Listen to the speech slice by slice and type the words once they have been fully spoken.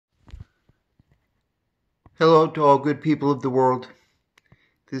Hello to all good people of the world.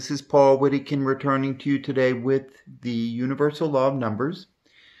 This is Paul Whittekin returning to you today with the Universal Law of Numbers,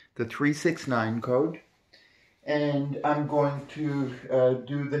 the 369 code. And I'm going to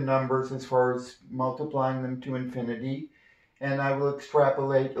do the numbers as far as multiplying them to infinity. And I will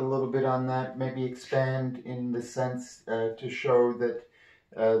extrapolate a little bit on that, maybe expand in the sense to show that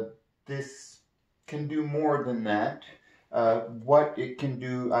this can do more than that. What it can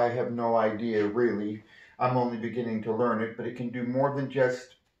do, I have no idea really. I'm only beginning to learn it, but it can do more than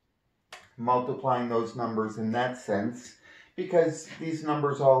just multiplying those numbers in that sense, because these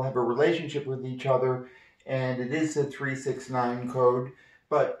numbers all have a relationship with each other, and it is a 369 code.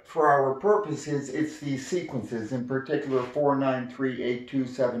 But for our purposes, it's these sequences, in particular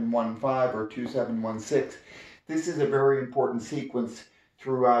 4938271 or 2716. This is a very important sequence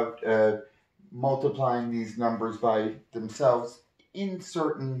throughout multiplying these numbers by themselves in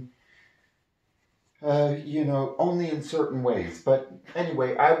certain only in certain ways. But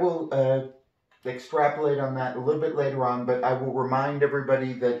anyway, I will extrapolate on that a little bit later on, but I will remind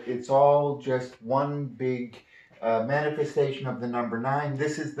everybody that it's all just one big manifestation of the number 9.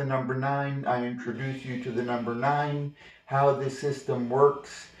 This is the number 9. I introduce you to the number 9, how this system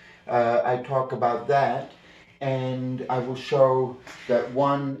works. I talk about that, and I will show that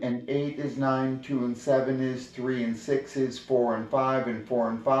 1 and 8 is 9, 2 and 7 is, 3 and 6 is, 4 and 5 and 4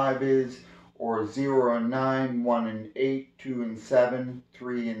 and 5 is, or 0 and 9, 1 and 8, 2 and 7,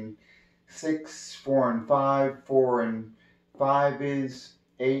 3 and 6, 4 and 5, 4 and 5 is,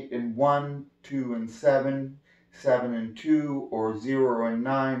 8 and 1, 2 and 7, 7 and 2, or 0 and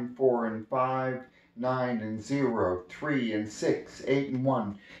 9, 4 and 5, 9 and 0, 3 and 6, 8 and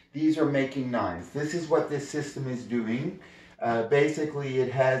 1. These are making 9s. This is what this system is doing. Basically,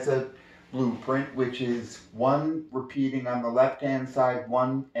 it has a blueprint, which is 1 repeating on the left-hand side,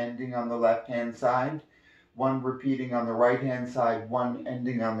 1 ending on the left-hand side, 1 repeating on the right-hand side, 1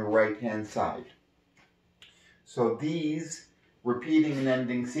 ending on the right-hand side. So these repeating and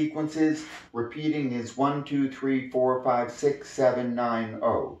ending sequences, repeating is 1, 2, 3, 4, 5, 6, 7, 9,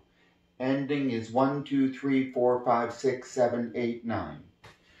 0. Ending is 1, 2, 3, 4, 5, 6, 7, 8, 9.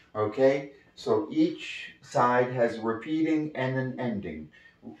 Okay? So each side has a repeating and an ending.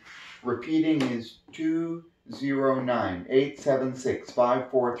 Repeating is 209 876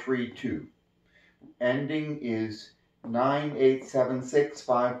 5432. Ending is 9876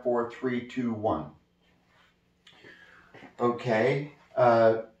 54321. Okay,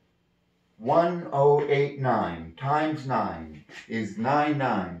 1089 times 9 is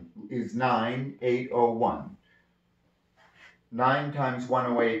 9801. 9 times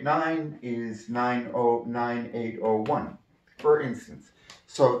 1089 is 9801, for instance.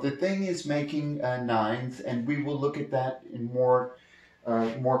 So the thing is making 9s, and we will look at that in more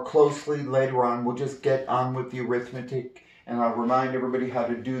closely later on. We'll just get on with the arithmetic, and I'll remind everybody how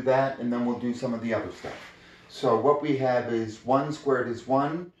to do that, and then we'll do some of the other stuff. So what we have is 1 squared is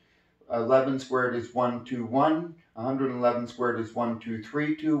 1, 11 squared is 121, 111 squared is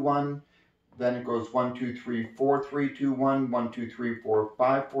 12321. Then it goes 1, 2, 3, 4, 3, 2, 1, 1, 2, 3, 4,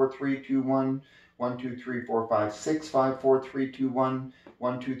 5, 4, 3, 2, 1, 1, 2, 3, 4, 5, 6, 5, 4, 3, 2, 1,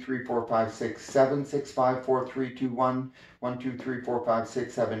 1, 2, 3, 4, 5, 6, 7, 6, 5, 4, 3, 2, 1, 1, 2, 3, 4, 5,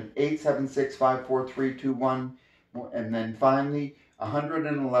 6, 7, 8, 7, 6, 5, 4, 3, 2, 1, and then finally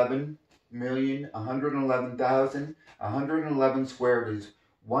 111 squared is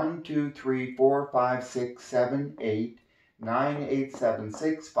 1, 2, 3, 4, 5, 6, 7, 8, 9, 8, 7,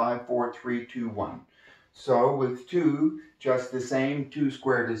 6, 5, 4, 3, 2, 1. So with 2, just the same. 2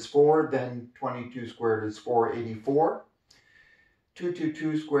 squared is 4, then 22 squared is 484.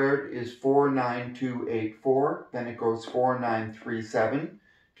 222 squared is 49284, then it goes 4937,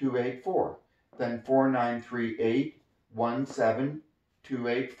 284. Then 4938, 17,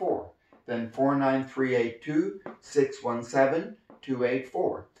 284. Then 49382, 617,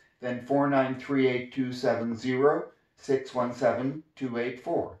 284. Then 4938270, 617,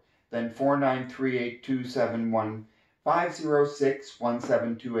 284. Then 4938271, 506,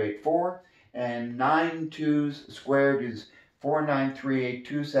 17284. And 9 2's squared is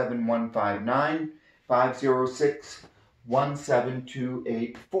 493827159, 506,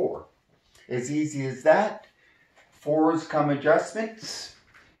 17284. As easy as that. 4's come adjustments.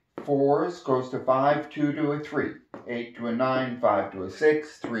 4's goes to 5, 2 to a 3, 8 to a 9, 5 to a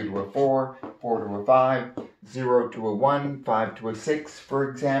 6, 3 to a 4, 4 to a 5, 0 to a 1, 5 to a 6,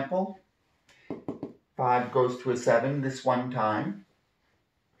 for example. 5 goes to a 7 this one time.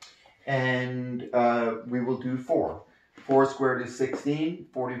 And we will do 4. 4 squared is 16.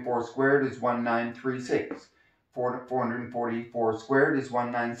 44 squared is 1936. 444 squared is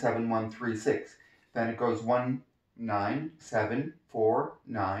 197136. Then it goes 1, 9, 7, 4,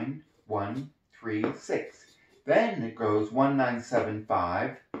 9, 1, 3, 6. Then it goes 1, 9, 7,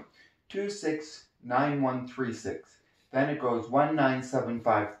 5, 2, 6, 9, 1, 3, 6. Then it goes 1, 9, 7,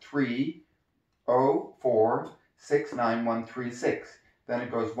 5, 3, 0, 4, 6, 9, 1, 3, 6. Then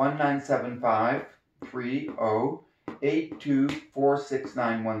it goes 1, 9, 7, 5, 3, 0, 8, 2, 4, 6,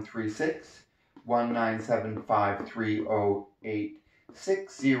 9, 1, 3, 6. 1, 9, 7, 5, 3, 0, 8,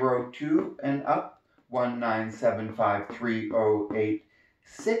 6, 0, 2, and up. 1, 9, 7, 5, 3, 0, 8,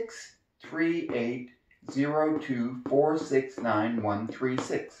 6, 3, 8, 0, 2, 4, 6, 9, 1, 3,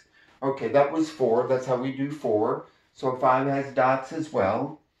 6. Okay, that was 4. That's how we do 4. So 5 has dots as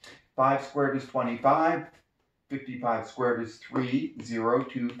well. 5 squared is 25. 55 squared is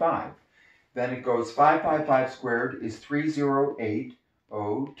 3025. Then it goes 555 squared is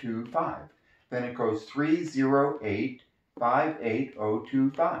 308025. Then it goes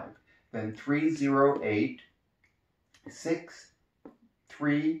 308588025. Then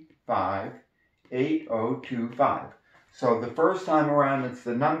 30863588025. So the first time around it's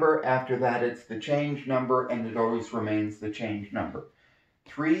the number, after that it's the change number, and it always remains the change number.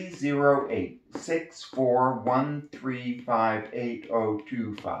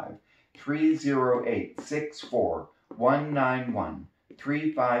 3086413588025.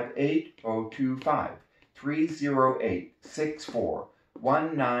 308641913588025.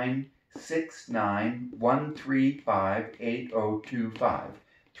 30864196913588025.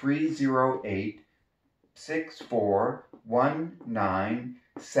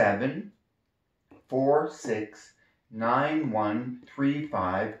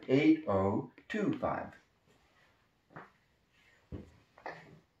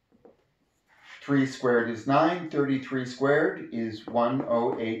 3 squared is 9. 33 squared is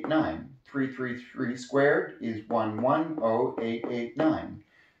 1089. 333 squared is 110889.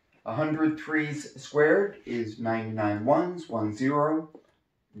 100 threes squared is 99 ones, 1 0,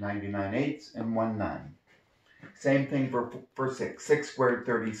 99 eights, and 1 9. Same thing for 6. 6 squared,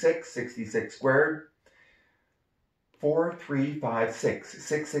 36. 66 squared, 4356.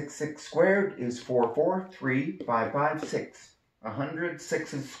 666 squared is 443556. 100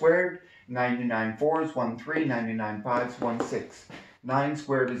 sixes squared, 99 fours, 1 3, 99 fives, 1 6. 9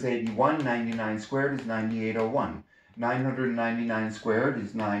 squared is 81. 99 squared is 9801. 999 squared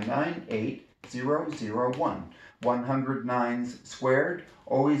is 998,001. 100 nines squared,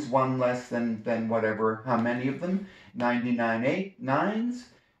 always one less than whatever, how many of them? 99 nines,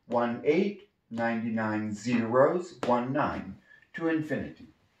 1 8, 99 zeros, 1 9, to infinity.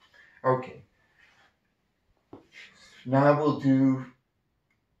 Okay. Now we'll do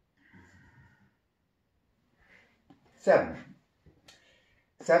 7.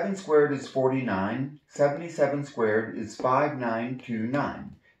 7 squared is 49. 77 squared is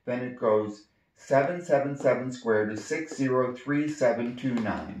 5929. Then it goes 777 squared is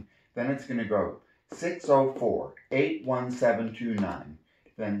 603729. Then it's going to go 604 81729.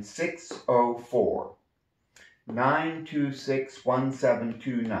 Then 604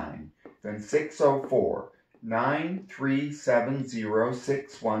 9261729. Then 604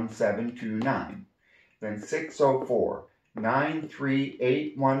 937061729. Then 604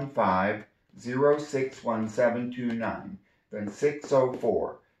 93815061729. Then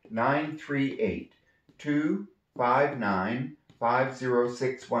 604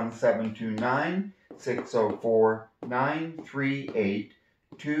 9382595061729. 604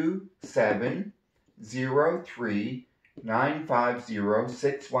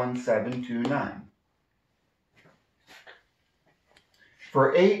 938270395061729.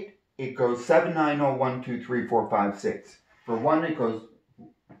 For 8, it goes 790123456. For 1, it goes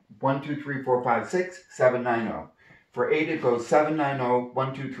 123456 790. For 8, it goes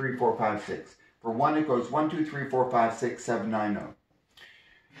 790123456. For 1, it goes 123456 790.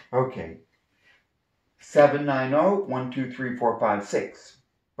 Okay. 790123456.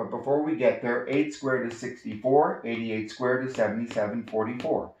 But before we get there, 8 squared is 64. 88 squared is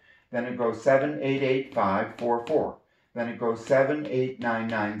 7744. Then it goes 7885544. Then it goes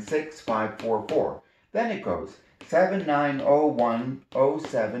 78996 Then it goes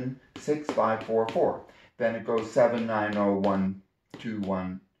 7901076544. Then it goes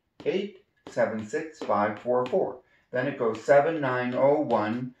 7901218765544. Then it goes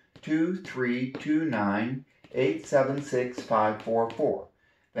 79012329876544.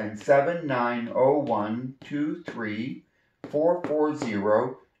 Then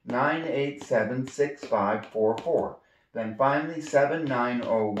 7901234409876544. Then finally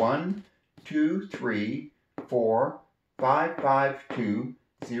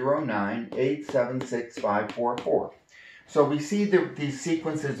 790123455209876544. So we see these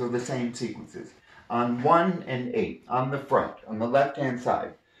sequences are the same sequences. on 1 and 8 on the front, on the left-hand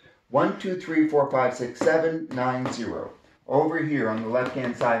side. 1, 2, 3, 4, 5, 6, 7, 9, 0. Over here on the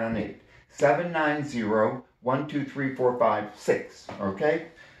left-hand side on 8. 7, 9, 0, 1, 2, 3, 4, 5, 6. Okay?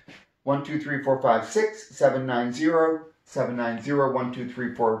 1, 2, 3, 4, 5, 6, 7, 9, 0, 7, 9, 0, 1, 2,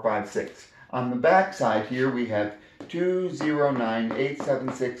 3, 4, 5, 6. On the back side here we have 2, 0, 9, 8,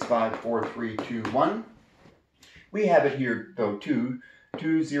 7, 6, 5, 4, 3, 2, 1. We have it here though 2,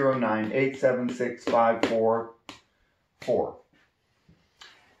 2, 0, 9, 8, 7, 6, 5, 4, 4.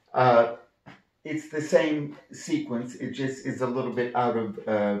 It's the same sequence, it just is a little bit out of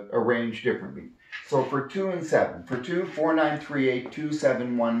arranged differently. So for 2 and 7, for 2, 4, 9, 3, 8, 2,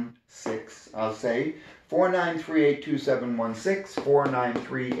 7, 1, 6, I'll say 4, 9, 3, 8, 2, 7, 1, 6, 4, 9,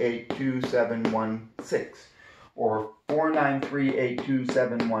 3, 8, 2, 7, 1, 6. Or 4, 9, 3, 8, 2,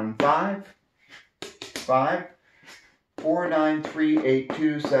 7, 1, 5, 5. 4, 9, 3, 8,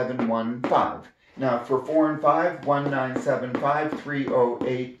 2, 7, 1, 5. Now for 4 and 5, 1, 9, 7, 5, 3, 0,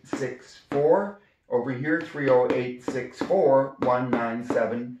 8, 6, 4. Over here, 3, 0, 8, 6, 4, 1, 9,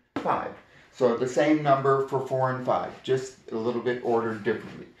 7, 5. So the same number for 4 and 5, just a little bit ordered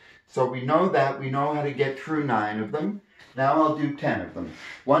differently. So we know that, we know how to get through 9 of them. Now I'll do 10 of them.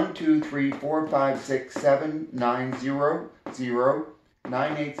 1, 2, 3, 4, 5, 6, 7, 9, 0, 0,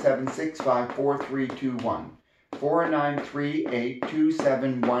 9, 8, 7, 6, 5, 4, 3, 2, 1. 4, 9, 3, 8, 2,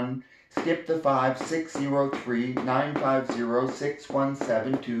 7, 1, skip the 5, 6, 0, 3, 9, 5, 0, 6, 1,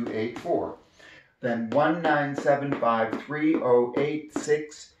 7, 2, 8, 4. Then 1, 9, 7, 5, 3, 0, 8,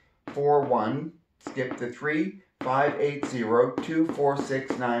 6, 4, 1, skip the 3, 5, 8, 0, 2, 4,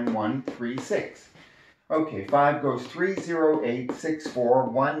 6, 9, 1, 3, 6. Okay, 5 goes 3, 0, 8, 6, 4,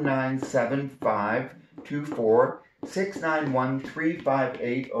 1, 9, 7, 5, 2, 4, 6, 9, 1, 3, 5,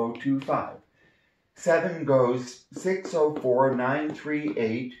 8, 0, 2, 5. 7 goes 6, 0, 4, 9, 3,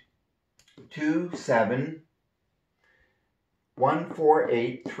 8, 2, 7, 1, 4,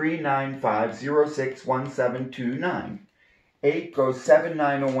 8, 3, 9, 5, 0, 6, 1, 7, 2, 9. 8 goes 7,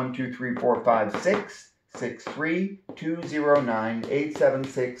 9, 0, 1, 2, 3, 4, 5, 6, 6, 3, 2, 0, 9, 8, 7,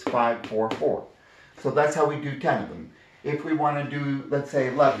 6, 5, 4, 4. So that's how we do 10 of them. If we want to do, let's say,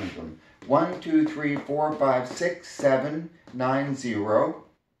 11 of them. 1, 2, 3, 4, 5, 6, 7, 9, 0.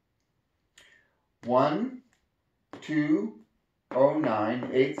 1, 2, 0, 9,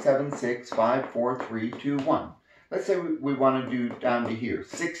 8, 7, 6, 5, 4, 3, 2, 1. Let's say we want to do down to here,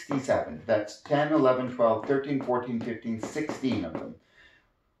 67. That's 10, 11, 12, 13, 14, 15, 16 of them.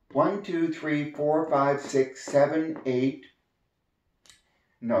 1, 2, 3, 4, 5, 6, 7, 8.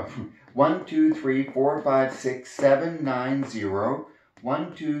 No, 1, 2, 3, 4, 5, 6, 7, 9, 0.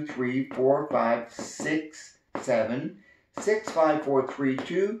 1, 2, 3, 4, 5, 6, 7. 6, 5, 4, 3,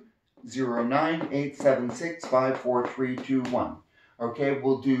 2. 0, 9, 8, 7, 6, 5, 4, 3, 2, 1. Okay,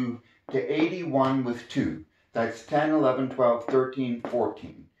 we'll do to 81 with 2. That's 10, 11, 12, 13,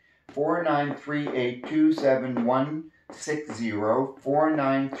 14. 4, 9, 3, 8, 2, 7, 1, 6, 0. 4,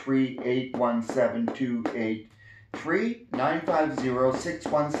 9, 3, 8, 1, 7, 2, 8, 3, 9, 5, 0, 6,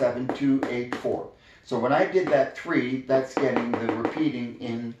 1, 7, 2, 8, 4. So when I did that 3, that's getting the repeating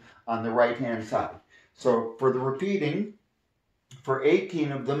in on the right-hand side. So for the repeating, for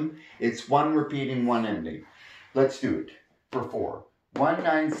 18 of them, it's 1 repeating, 1 ending. Let's do it for 4. 1,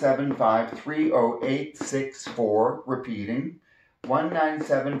 9, 7, 5, 3, 0, 8, 6, 4, repeating. 1, 9,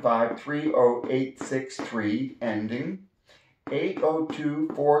 7, 5, 3, 0, 8, 6, 3, ending. 8, 0, 2,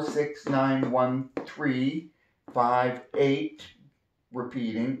 4, 6, 9, 1, 3, 5, 8,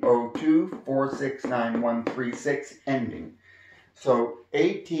 repeating. 0, 2, 4, 6, 9, 1, 3, 6, ending. So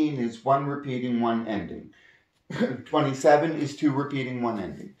 18 is 1 repeating, 1 ending. 27 is 2 repeating, 1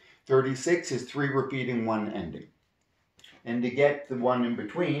 ending. 36 is 3 repeating, 1 ending. And to get the one in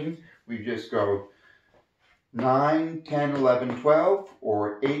between, we just go 9, 10, 11, 12,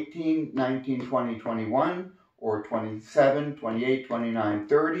 or 18, 19, 20, 21, or 27, 28, 29,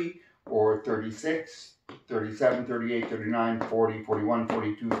 30, or 36, 37, 38, 39, 40, 41,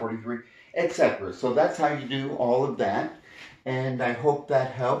 42, 43, etc. So that's how you do all of that. And I hope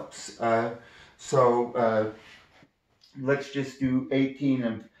that helps. Let's just do 18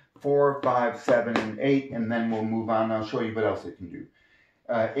 of 4, 5, 7, and 8, and then we'll move on. I'll show you what else it can do.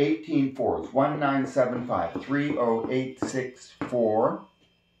 18 fours. 1, 9, 7, 5. 3, 0, 8, 6, 4.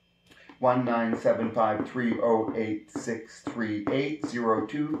 1, 9, 7, 5. 3, 0, 8, 6, 3, 8. 0,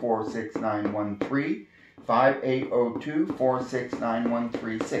 2, 4, 6, 9, 1, 3. 5, 8, 0, 2, 4, 6, 9, 1,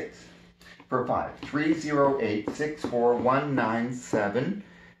 3, 6. For 5. 3, 0, 8, 6, 4, 1, 9, 7,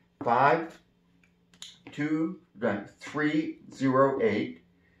 5, 2, 3, 0, 8,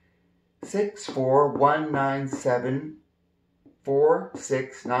 6, 4, 1, 9, 7,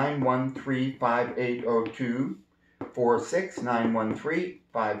 469135802,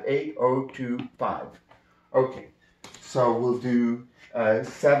 469135802.5. Okay, so we'll do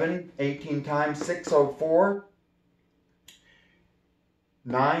 7 18 times. 604,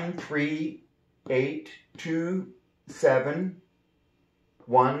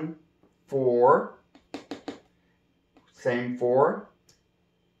 9382714. Same 4.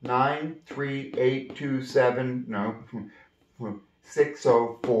 93827, no,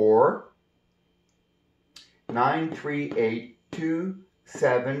 604,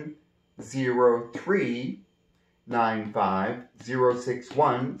 9382703,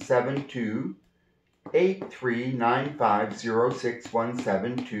 9506172,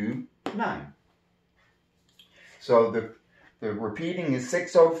 8395061729. So the repeating is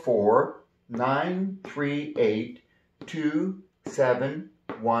 604 938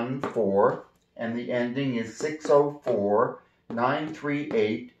 2714, and the ending is 604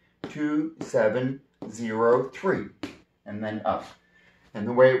 938 2703, and then up. And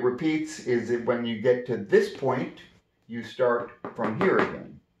the way it repeats is that when you get to this point, you start from here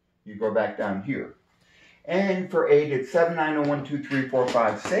again. You go back down here. And for 8, it's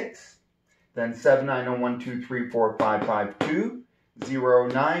 7901234556, then 7901234552,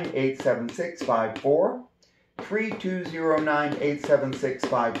 0987654,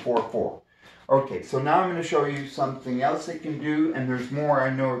 3209876544. Okay, so now I'm going to show you something else it can do, and there's more I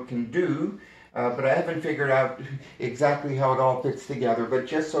know it can do, but I haven't figured out exactly how it all fits together. But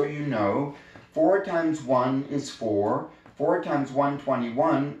just so you know, 4 times 1 is 4, 4 times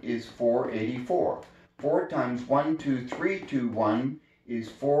 121 is 484, 4 times 12321 is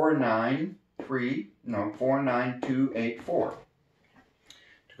 49284.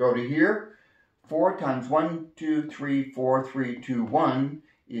 To go to here, 4 times 1234321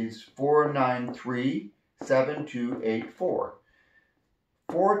 is 4937284.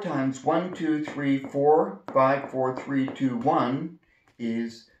 4 times 123454321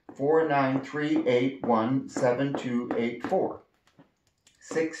 is 493817284.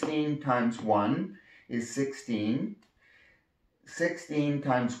 16 times 1 is 16. 16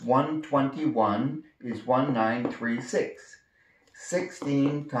 times 121 is 1936.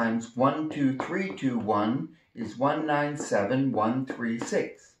 16 times 12321 is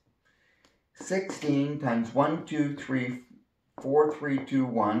 197136. 16 times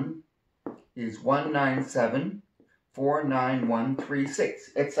 1234321 is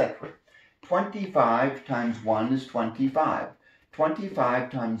 1974936, etc. 25 times 1 is 25.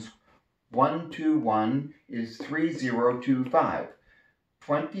 25 times 121 is 3025.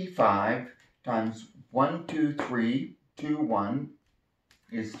 25 times 12321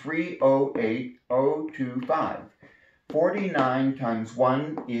 is 308025. 49 times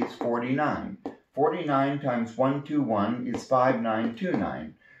 1 is 49. 49 times 121 is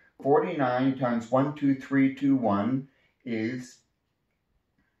 5929. 49 times 12321 is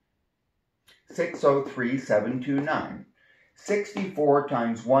 603729. 64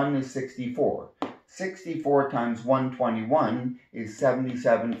 times 1 is 64. 64 times 121 is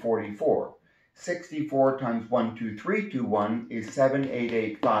 7744. 64 times 12321 is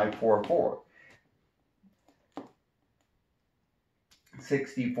 788544.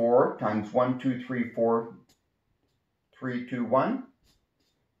 64 times 1234321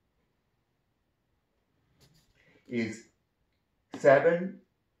 is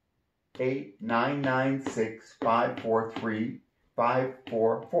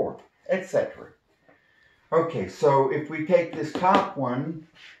 78996543544, etc. Okay, so if we take this top one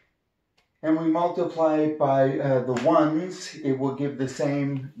and we multiply it by the ones, it will give the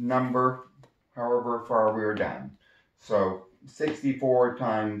same number however far we are down. So 64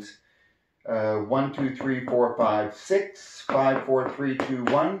 times 1, 2, 3, 4, 5, 6, 5, 4, 3, 2,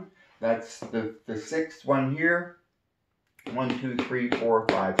 1. That's the sixth one here. 1, 2, 3, 4,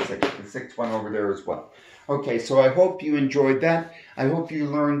 5, 6. The sixth one over there as well. Okay, so I hope you enjoyed that. I hope you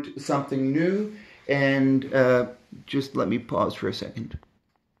learned something new. And just let me pause for a second.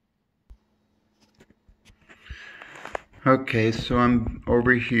 Okay, so I'm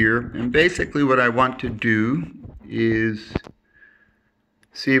over here. And basically what I want to do is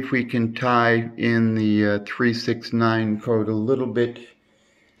see if we can tie in the 369 code a little bit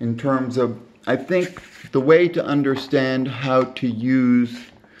in terms of, I think the way to understand how to use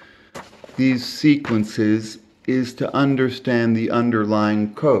these sequences is to understand the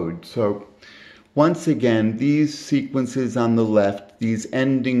underlying code. So once again, these sequences on the left, these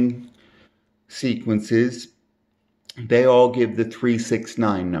ending sequences, they all give the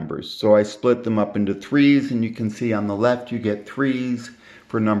 369 numbers. So I split them up into threes, and you can see on the left you get threes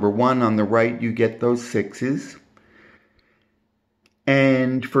for number 1. On the right you get those sixes.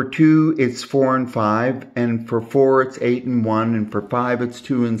 And for 2, it's 4 and 5. And for 4, it's 8 and 1. And for 5, it's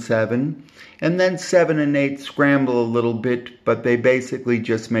 2 and 7. And then 7 and 8 scramble a little bit, but they basically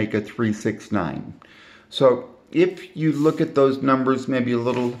just make a 3, 6, 9. So if you look at those numbers maybe a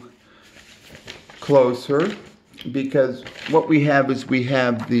little closer, because what we have is we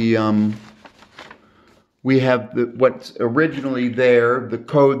have the what's originally there, the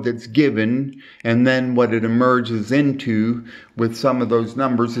code that's given, and then what it emerges into with some of those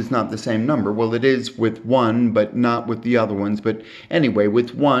numbers is not the same number. Well, it is with 1, but not with the other ones. But anyway,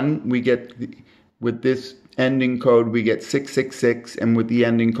 with 1, we get, with this ending code, we get 666, and with the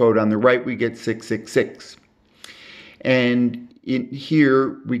ending code on the right, we get 666. And in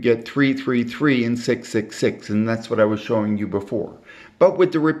here, we get 333 and 666, and that's what I was showing you before. But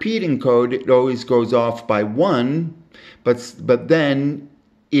with the repeating code, it always goes off by 1, but then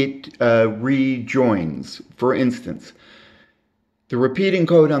it rejoins. For instance, the repeating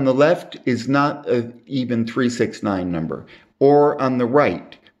code on the left is not an even 369 number, or on the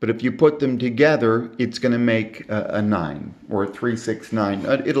right. But if you put them together, it's going to make a 9, or a 369.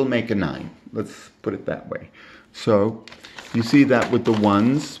 It'll make a 9. Let's put it that way. So you see that with the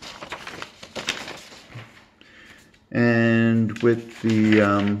 1s. And with the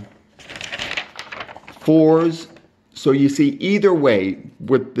 4s, so you see either way,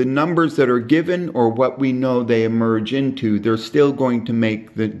 with the numbers that are given or what we know they emerge into, they're still going to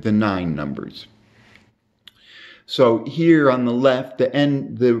make the 9 numbers. So here on the left, the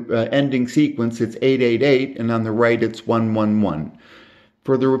ending sequence, it's 888, and on the right, it's 111.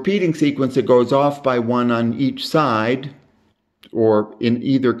 For the repeating sequence, it goes off by 1 on each side, or in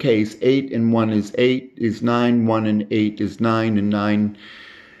either case, 8 and 1 is 8 is 9, 1 and 8 is 9, and 9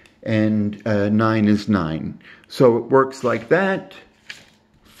 and 9 is 9. So it works like that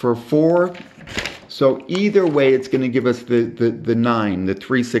for 4. So either way, it's going to give us the 9, the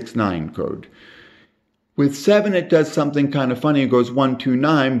 369 code. With 7, it does something kind of funny. It goes 1, 2,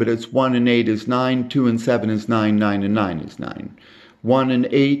 9, but it's 1 and 8 is 9, 2 and 7 is 9, 9 and 9 is 9. 1 and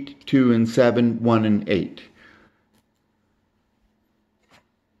 8, 2 and 7, 1 and 8.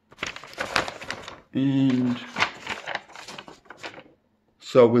 And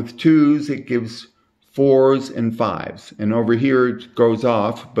so with 2s, it gives 4s and 5s. And over here, it goes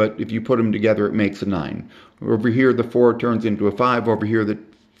off, but if you put them together, it makes a 9. Over here, the 4 turns into a 5. Over here, the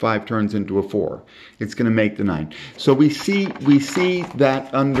 5 turns into a 4. It's going to make the 9. So we see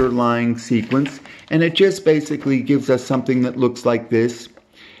that underlying sequence, and it just basically gives us something that looks like this.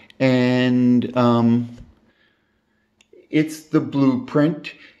 And it's the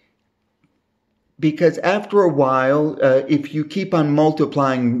blueprint. Because after a while, if you keep on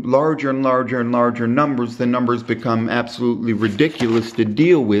multiplying larger and larger and larger numbers, the numbers become absolutely ridiculous to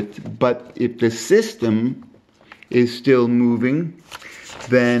deal with. But if the system is still moving,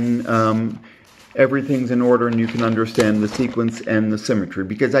 then everything's in order and you can understand the sequence and the symmetry.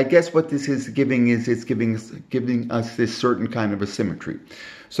 Because I guess what this is giving is it's giving us this certain kind of a symmetry.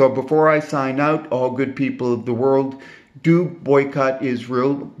 So before I sign out, all good people of the world, do boycott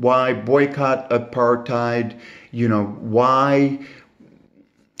Israel. Why boycott apartheid? You know, why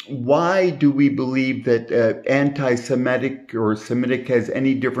do we believe that anti-Semitic or Semitic has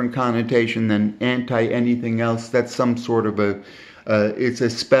any different connotation than anti-anything else? That's some sort of it's a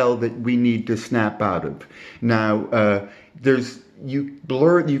spell that we need to snap out of. Now, you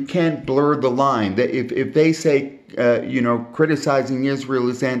can't blur the line. If they say, criticizing Israel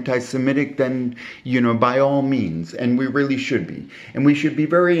is anti-Semitic, then, by all means, and we really should be. And we should be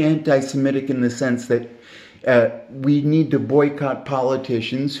very anti-Semitic in the sense that we need to boycott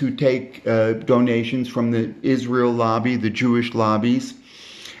politicians who take donations from the Israel lobby, the Jewish lobbies,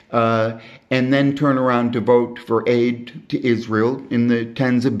 and then turn around to vote for aid to Israel in the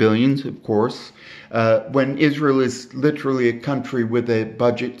tens of billions, of course, when Israel is literally a country with a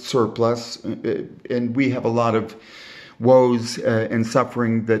budget surplus, and we have a lot of woes and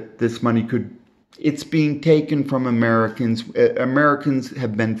suffering that this money it's being taken from Americans. Americans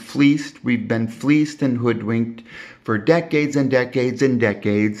have been fleeced. We've been fleeced and hoodwinked for decades and decades and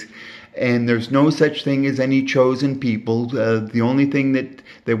decades. And there's no such thing as any chosen people. The only thing that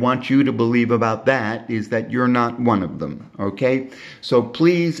they want you to believe about that is that you're not one of them, okay? So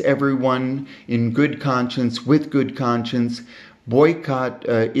please, everyone, in good conscience, with good conscience, boycott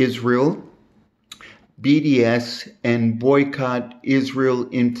Israel, BDS, and boycott Israel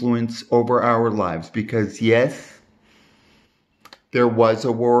influence over our lives. Because yes, there was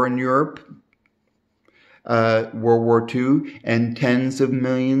a war in Europe, World War II, and tens of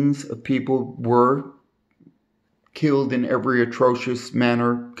millions of people were killed in every atrocious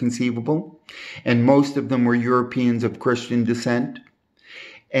manner conceivable, and most of them were Europeans of Christian descent.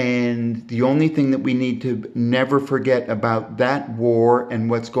 And the only thing that we need to never forget about that war and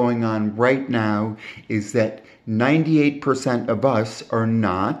what's going on right now is that 98% of us are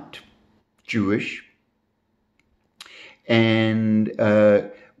not Jewish, and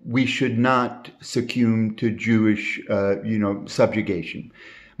we should not succumb to Jewish, subjugation.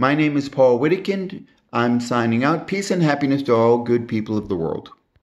 My name is Paul Wittekind. I'm signing out. Peace and happiness to all good people of the world.